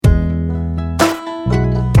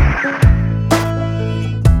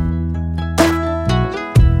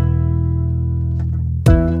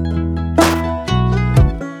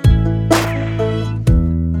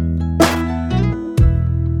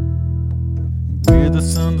the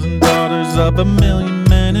sons and daughters of a million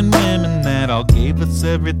men and women that all gave us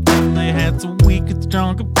everything they had so we could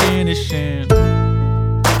stronger finish.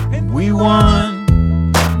 And we won,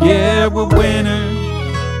 yeah, we're winners.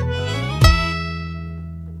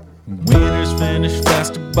 Winners finish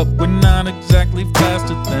faster, but we're not exactly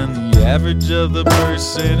faster than the average of the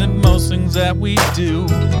person at most things that we do.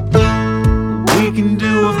 We can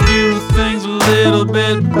do a few things a little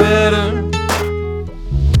bit better.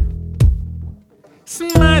 It's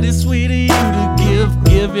mighty sweet of you to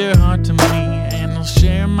give your heart to me, and I'll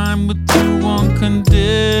share mine with you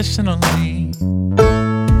unconditionally.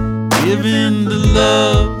 Give in the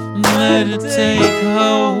love and let it take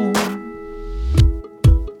hold.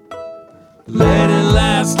 Let it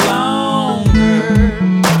last longer.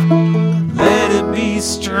 Let it be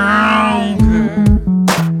stronger.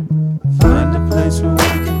 Find a place where we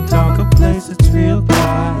can talk, a place that's real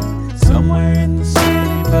quiet. Somewhere in the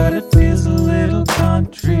city, but it feels a little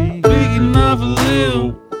country. Speaking of a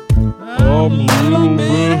little, I'm a little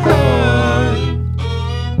bit high.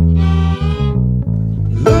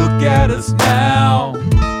 Look at us now,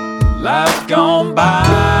 life's gone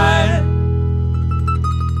by.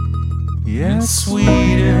 Yeah, it's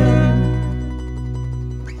sweeter.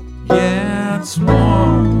 Yeah, it's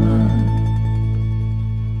warmer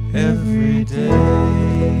every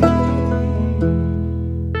day.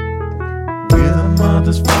 We're the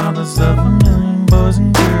mothers, fathers of a million boys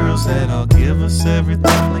and girls that all give us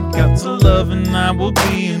everything they got to love, and I will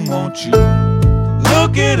be. And won't you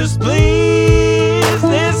look at us, please,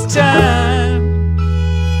 this time?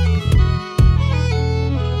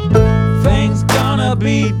 Things gonna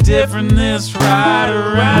be different this ride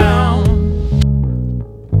around,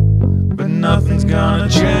 but nothing's gonna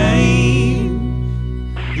change.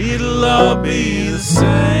 It'll all be the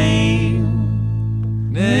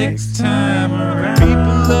same next time around.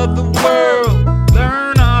 People of the world,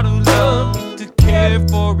 learn how to love, to care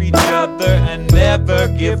for each other and never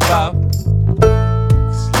give up.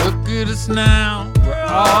 'Cause look at us now, we're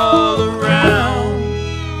all around.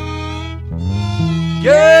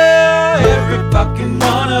 Yeah, every fucking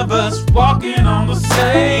one of us walking on the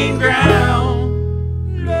same ground.